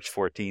 March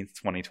 14th,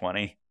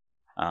 2020,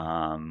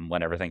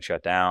 when everything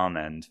shut down,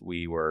 and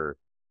we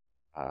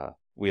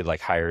had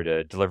like hired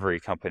a delivery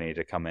company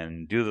to come in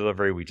and do the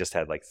delivery. We just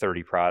had like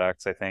 30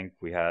 products, I think.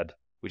 We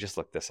just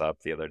looked this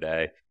up the other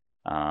day.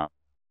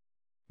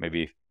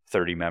 Maybe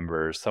 30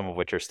 members, some of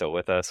which are still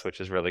with us, which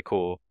is really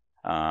cool.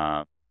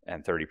 And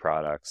 30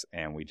 products.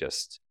 And we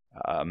just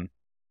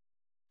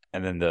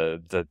and then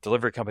the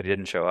delivery company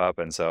didn't show up,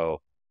 and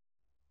so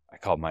I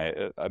called my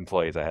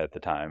employees I had at the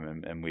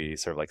time, and we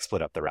sort of like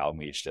split up the route, and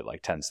we each did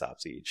like 10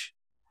 stops each.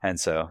 And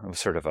so it was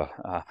sort of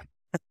a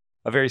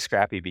very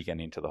scrappy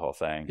beginning to the whole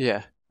thing.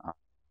 Yeah.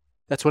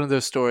 That's one of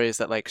those stories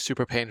that like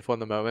super painful in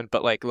the moment,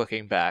 but like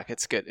looking back,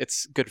 it's good.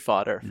 It's good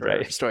fodder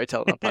for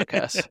storytelling on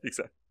podcasts.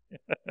 Exactly.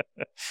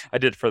 I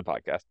did it for the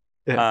podcast.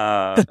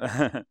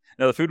 Yeah.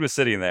 No, the food was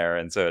sitting there,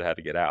 and so it had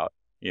to get out,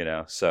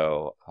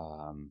 So,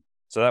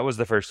 so that was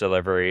the first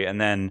delivery.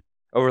 And then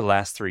over the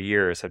last 3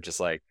 years have just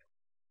like,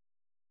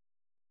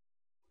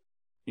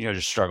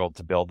 just struggled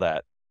to build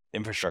that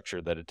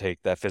infrastructure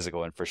that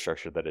physical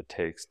infrastructure that it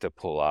takes to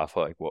pull off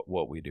like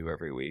what we do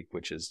every week,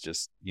 which is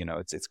just,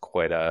 it's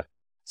quite a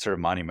sort of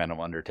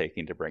monumental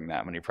undertaking to bring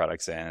that many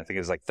products in. I think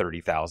it's like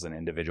 30,000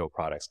 individual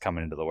products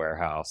coming into the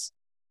warehouse,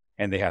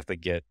 and they have to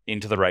get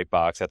into the right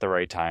box at the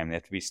right time. They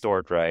have to be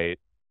stored right,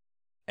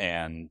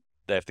 and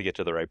they have to get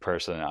to the right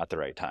person at the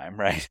right time,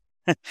 right?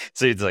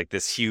 So it's like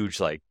this huge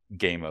like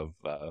game of,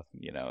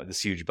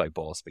 this huge like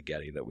bowl of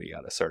spaghetti that we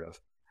got to sort of,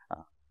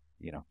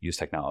 use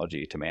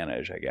technology to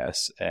manage, I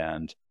guess.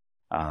 And,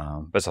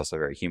 but it's also a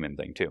very human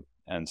thing too.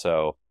 And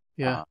so,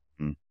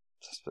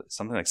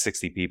 something like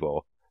 60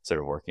 people sort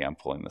of working on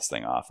pulling this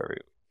thing off every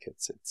week.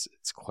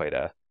 It's quite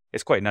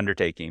an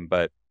undertaking,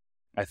 but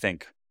I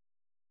think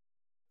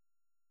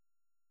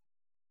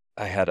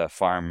I had a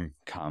farm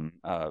come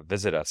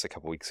visit us a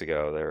couple weeks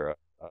ago. They're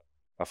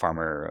a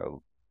farmer, a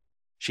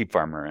sheep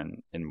farmer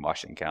in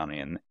Washington County,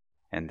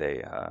 and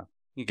they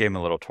you gave them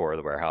a little tour of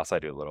the warehouse. I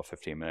do a little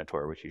 15-minute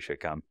tour, which you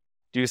should come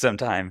do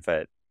sometime.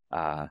 But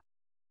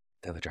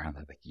they looked around,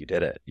 they're like, "You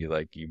did it!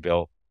 You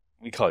built."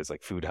 We call these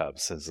like food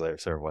hubs, is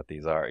sort of what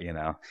these are,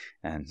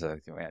 And so,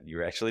 man,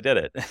 you actually did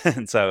it.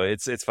 And so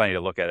it's funny to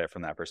look at it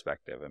from that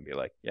perspective and be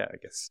like, yeah, I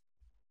guess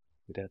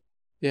we did.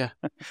 Yeah.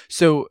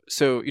 So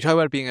you talk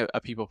about it being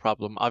a people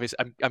problem. Obviously,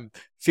 I'm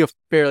feel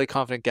fairly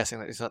confident guessing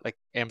that it's not like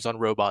Amazon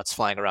robots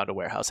flying around a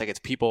warehouse. Like it's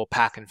people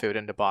packing food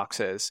into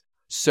boxes.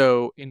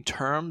 So in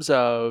terms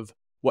of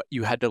what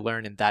you had to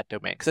learn in that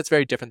domain, because that's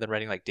very different than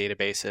writing like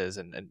databases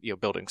and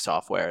building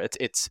software.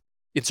 It's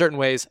in certain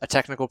ways a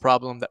technical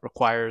problem that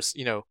requires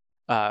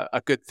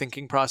a good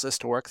thinking process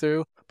to work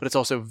through, but it's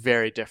also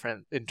very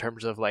different in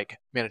terms of like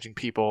managing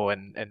people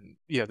and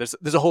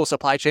there's a whole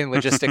supply chain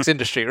logistics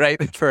industry, right?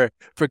 For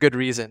good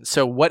reason.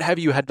 So what have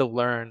you had to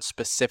learn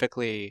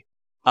specifically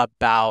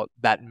about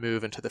that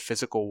move into the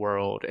physical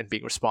world and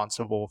being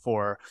responsible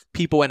for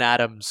people and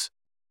atoms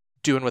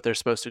doing what they're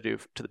supposed to do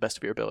to the best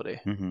of your ability?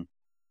 Mm-hmm.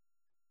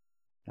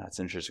 That's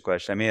an interesting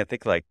question. I mean, I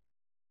think like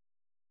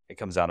it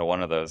comes down to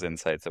one of those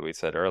insights that we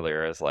said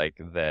earlier, is like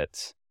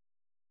that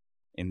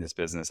in this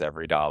business,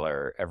 every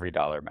dollar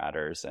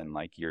matters. And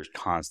like, you're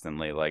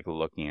constantly like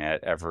looking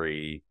at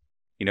every,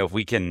 if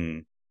we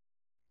can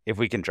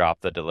drop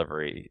the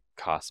delivery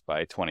cost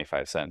by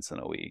 25 cents in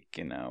a week,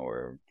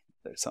 or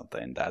there's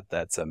something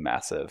that's a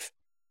massive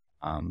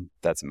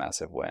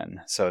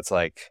win. So it's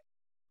like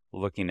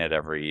looking at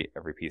every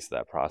piece of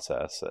that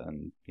process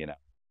and,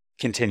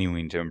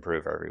 continuing to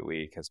improve every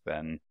week has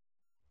been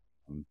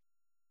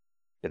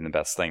the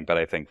best thing. But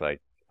I think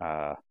like,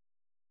 I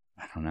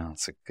don't know.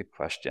 It's a good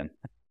question.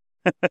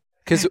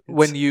 Because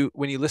when you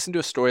listen to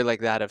a story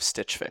like that of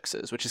Stitch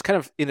Fixes, which is kind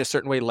of in a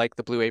certain way like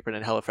the Blue Apron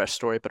and HelloFresh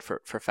story, but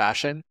for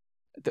fashion,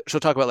 she'll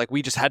talk about like,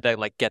 we just had to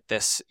like get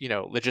this,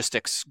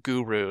 logistics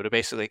guru to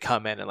basically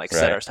come in and like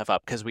set our stuff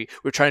up because we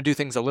were trying to do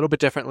things a little bit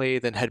differently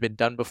than had been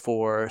done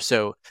before.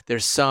 So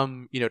there's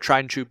some, tried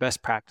and true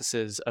best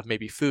practices of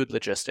maybe food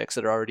logistics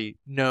that are already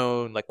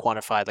known, like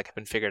quantified, like have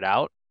been figured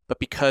out. But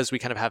because we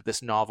kind of have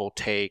this novel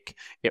take,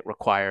 it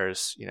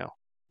requires, a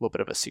little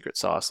bit of a secret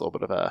sauce, a little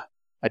bit of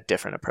a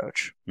different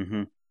approach.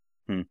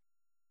 Mm-hmm.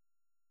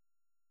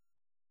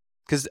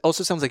 Because it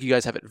also sounds like you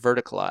guys have it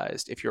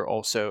verticalized. If you're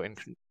also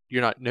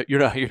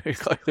you're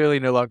clearly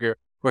no longer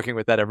working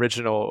with that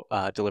original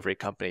delivery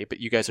company, but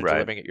you guys are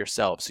delivering it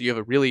yourself. So you have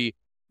a really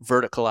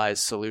verticalized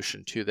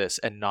solution to this,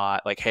 and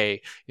not like,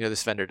 hey,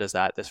 this vendor does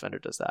that, this vendor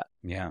does that.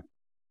 Yeah.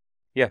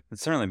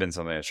 It's certainly been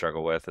something I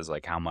struggle with, is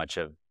like how much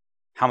of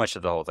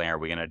the whole thing are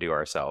we going to do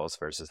ourselves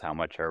versus how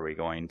much are we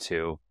going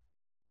to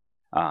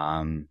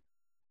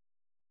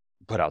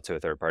put out to a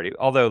third party.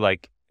 Although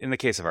like in the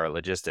case of our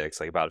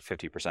logistics, like about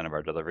 50% of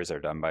our deliveries are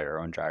done by our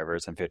own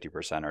drivers and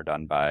 50% are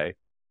done by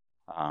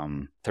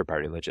third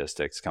party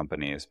logistics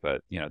companies.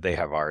 But they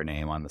have our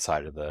name on the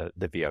side of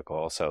the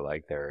vehicle, so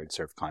like they're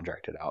sort of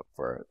contracted out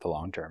for the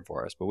long term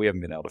for us. But we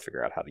haven't been able to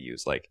figure out how to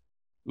use like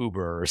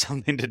Uber or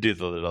something to do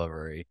the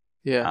delivery.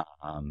 Yeah.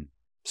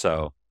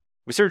 So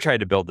we sort of tried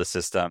to build the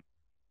system,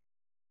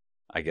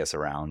 I guess,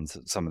 around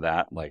some of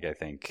that. Like, I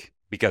think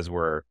because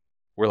we're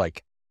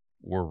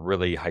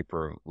really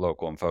hyper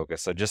local and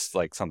focused. So just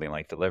like something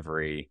like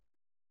delivery,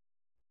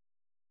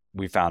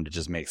 we found it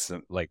just makes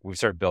them like, we've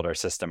sort of built our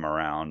system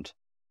around,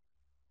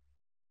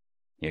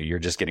 you're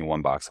just getting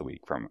one box a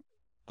week from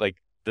like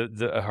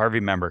the Harvie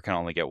member can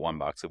only get one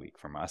box a week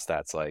from us.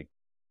 That's like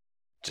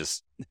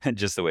just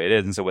the way it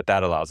is. And so what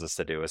that allows us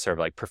to do is sort of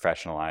like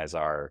professionalize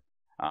our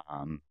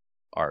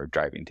our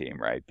driving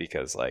team, right?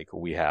 Because like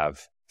we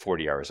have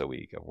 40 hours a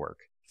week of work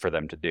for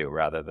them to do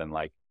rather than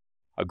like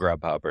a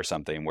Grubhub or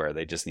something where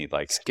they just need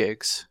like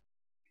gigs.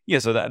 Yeah,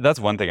 so that's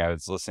one thing. I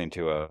was listening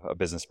to a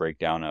business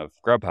breakdown of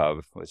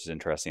Grubhub, which is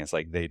interesting. It's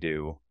like they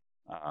do,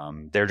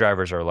 their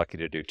drivers are lucky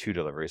to do 2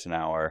 deliveries an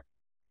hour,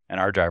 and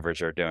our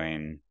drivers are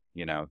doing,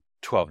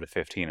 12 to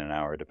 15 an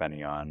hour,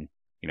 depending on,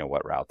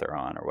 what route they're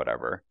on or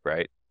whatever,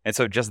 right? And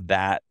so just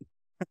that,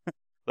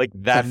 like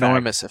that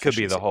enormous could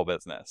be the whole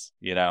business,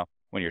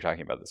 when you're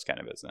talking about this kind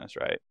of business,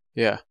 right?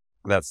 Yeah.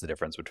 That's the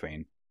difference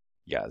between,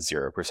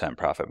 0%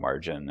 profit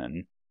margin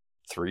and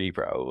 3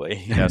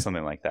 probably,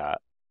 something like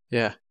that.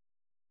 Yeah.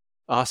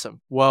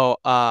 Awesome. Well,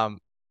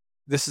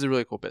 this is a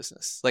really cool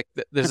business. Like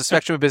there's a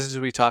spectrum of businesses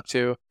we talk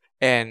to,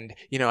 and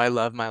I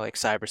love my like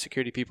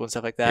cybersecurity people and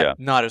stuff like that. Yeah.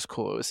 Not as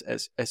cool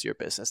as your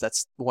business.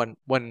 That's one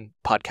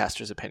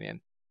podcaster's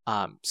opinion.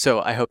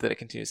 So I hope that it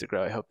continues to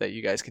grow. I hope that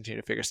you guys continue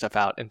to figure stuff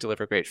out and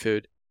deliver great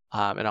food.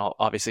 And I'll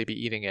obviously be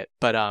eating it.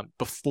 But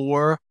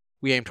before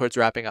we aim towards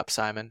wrapping up,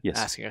 Simon, Yes.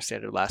 asking our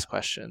standard last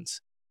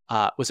questions,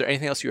 was there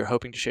anything else you were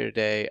hoping to share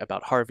today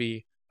about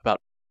Harvie, about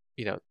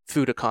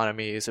food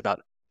economies, about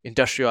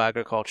industrial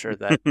agriculture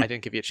that I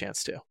didn't give you a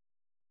chance to?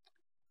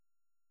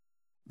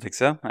 I think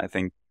so. I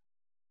think,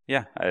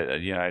 no,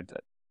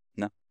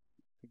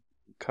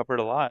 covered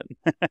a lot.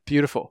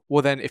 Beautiful.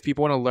 Well, then, if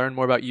people want to learn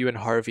more about you and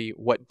Harvie,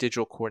 what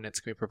digital coordinates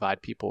can we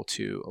provide people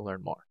to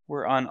learn more?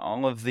 We're on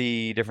all of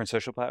the different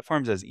social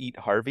platforms as Eat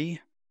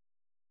Harvie,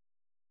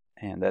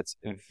 and that's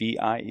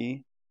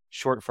VIE,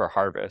 short for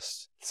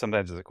harvest.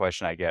 Sometimes it's a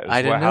question I get.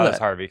 I didn't know how that. does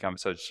Harvie come?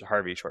 So it's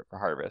Harvie, short for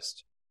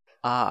harvest.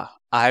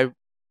 I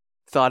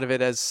thought of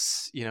it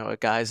as a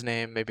guy's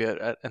name, maybe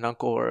an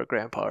uncle or a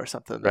grandpa or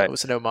something that Right.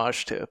 was an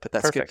homage to. But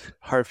that's Perfect. good.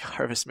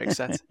 Harvest makes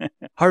sense.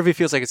 Harvie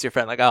feels like it's your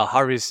friend. Like, oh,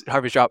 Harvie's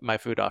dropping my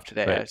food off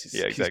today. Right.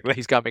 Yeah, exactly.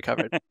 He's got me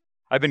covered.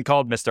 I've been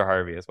called Mr.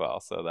 Harvie as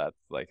well, so that's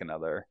like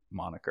another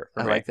moniker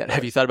for I me. like that.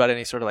 Have you thought about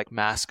any sort of like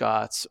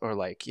mascots or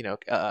like Or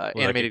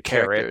animated like a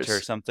carrot characters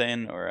or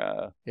something, or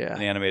an Yeah,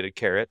 animated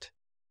carrot?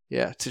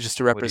 yeah, to do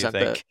you represent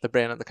think? the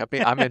brand of the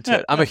company. I'm into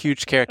it. I'm a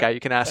huge carrot guy. You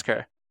can ask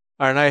her.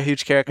 Aren't I a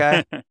huge carrot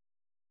guy?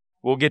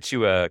 We'll get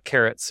you a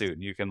carrot suit.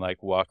 You can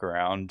like walk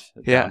around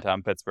Yeah.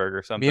 downtown Pittsburgh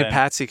or something. Me and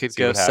Patsy could See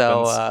go what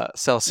sell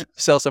happens.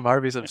 sell some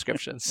Harvie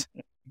subscriptions.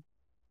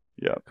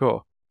 Yeah.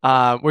 Cool.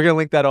 We're gonna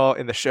link that all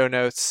in the show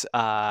notes.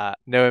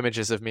 No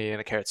images of me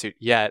in a carrot suit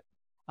yet,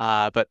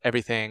 but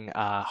everything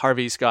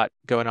Harvie's got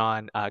going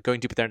on.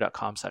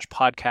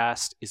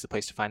 goingdeeperthere.com/podcast is the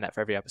place to find that for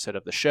every episode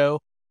of the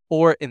show,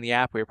 or in the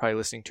app where you're probably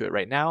listening to it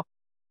right now.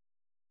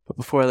 But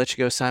before I let you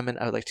go, Simon,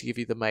 I would like to give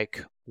you the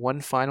mic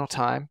one final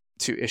time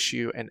to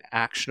issue an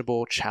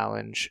actionable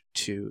challenge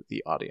to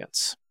the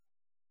audience.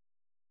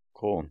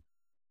 Cool.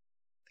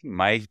 I think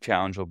my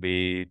challenge will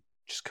be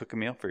just cook a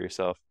meal for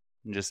yourself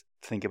and just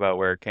think about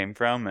where it came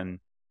from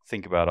and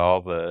think about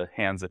all the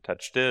hands that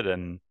touched it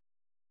and,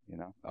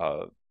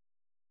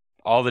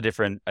 all the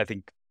different, I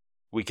think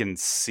we can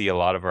see a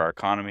lot of our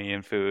economy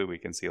in food. We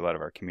can see a lot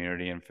of our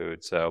community in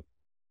food. So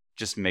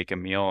just make a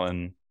meal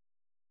and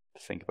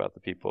think about the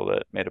people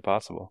that made it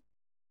possible.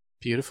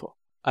 Beautiful.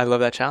 I love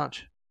that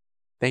challenge.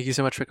 Thank you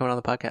so much for coming on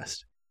the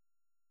podcast.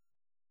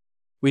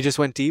 We just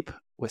went deep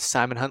with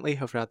Simon Huntley.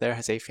 Hope you're out there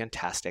has a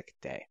fantastic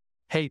day.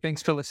 Hey,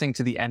 thanks for listening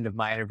to the end of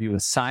my interview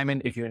with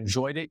Simon. If you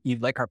enjoyed it,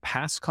 you'd like our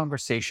past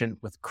conversation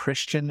with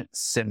Christian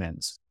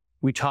Simmons.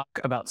 We talk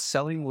about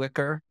selling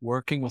liquor,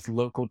 working with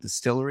local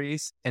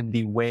distilleries, and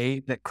the way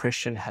that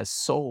Christian has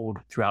sold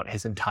throughout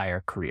his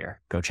entire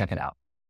career. Go check it out.